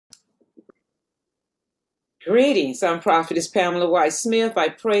Greetings, I'm Prophetess Pamela White Smith. I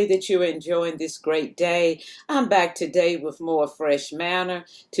pray that you're enjoying this great day. I'm back today with more fresh manna.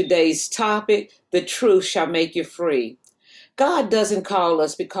 Today's topic, the truth shall make you free. God doesn't call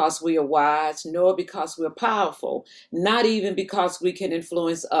us because we are wise, nor because we're powerful, not even because we can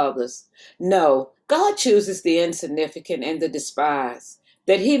influence others. No, God chooses the insignificant and the despised,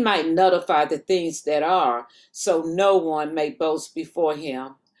 that he might nullify the things that are, so no one may boast before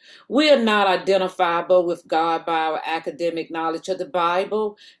him. We are not identifiable with God by our academic knowledge of the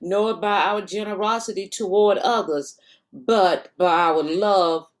Bible, nor by our generosity toward others, but by our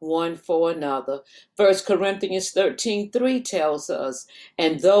love one for another. 1 Corinthians 13:3 tells us,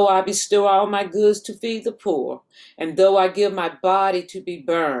 and though I bestow all my goods to feed the poor, and though I give my body to be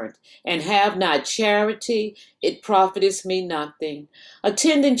burned, and have not charity, it profiteth me nothing.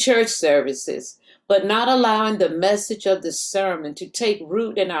 Attending church services, but not allowing the message of the sermon to take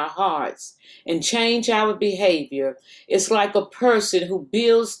root in our hearts and change our behavior is like a person who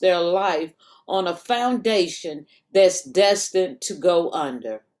builds their life on a foundation that's destined to go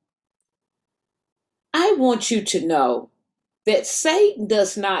under. I want you to know that Satan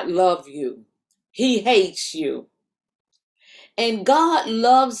does not love you. He hates you. And God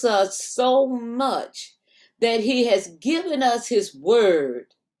loves us so much that he has given us his word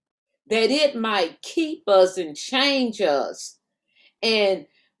that it might keep us and change us and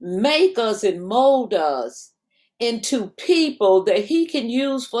make us and mold us into people that he can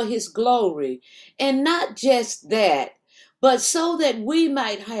use for his glory. And not just that, but so that we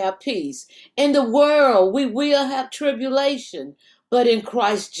might have peace. In the world, we will have tribulation, but in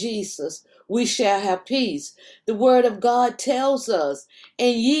Christ Jesus, we shall have peace. The word of God tells us,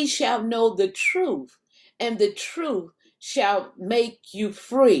 and ye shall know the truth, and the truth shall make you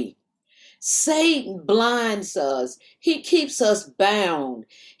free. Satan blinds us. He keeps us bound.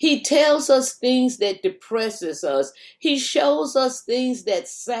 He tells us things that depresses us. He shows us things that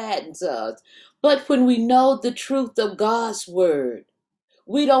saddens us. But when we know the truth of God's word,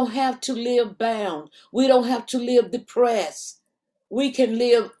 we don't have to live bound. We don't have to live depressed. We can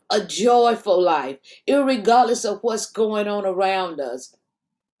live a joyful life, irregardless of what's going on around us.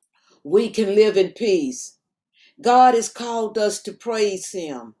 We can live in peace. God has called us to praise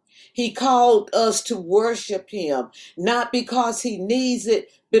him. He called us to worship him, not because he needs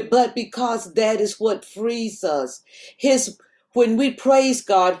it, but because that is what frees us. When we praise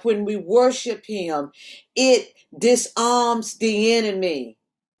God, when we worship him, it disarms the enemy.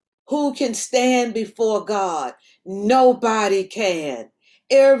 Who can stand before God? Nobody can.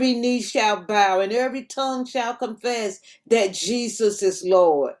 Every knee shall bow and every tongue shall confess that Jesus is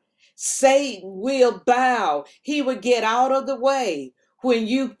Lord. Satan will bow. He will get out of the way when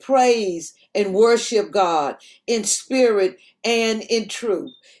you praise and worship God in spirit and in truth.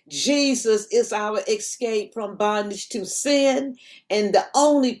 Jesus is our escape from bondage to sin and the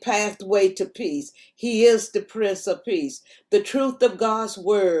only pathway to peace. He is the Prince of Peace. The truth of God's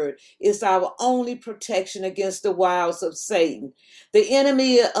word is our only protection against the wiles of Satan. The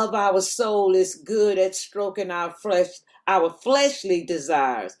enemy of our soul is good at stroking our flesh, our fleshly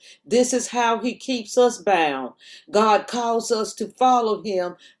desires. This is how he keeps us bound. God calls us to follow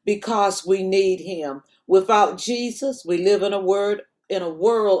him because we need him. Without Jesus, we live in a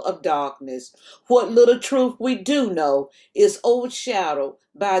world of darkness. What little truth we do know is overshadowed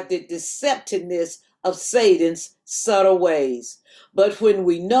by the deceptiveness of Satan's subtle ways. But when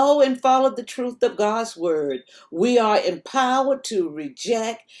we know and follow the truth of God's word, we are empowered to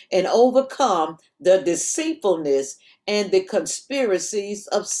reject and overcome the deceitfulness and the conspiracies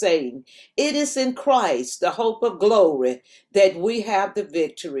of Satan. It is in Christ, the hope of glory, that we have the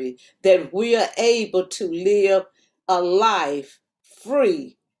victory, that we are able to live a life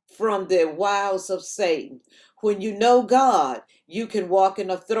free from the wiles of Satan. When you know God, you can walk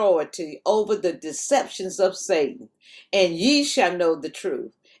in authority over the deceptions of Satan. And ye shall know the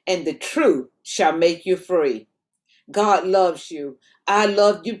truth, and the truth shall make you free. God loves you. I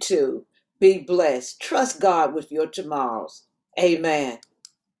love you too. Be blessed. Trust God with your tomorrows. Amen.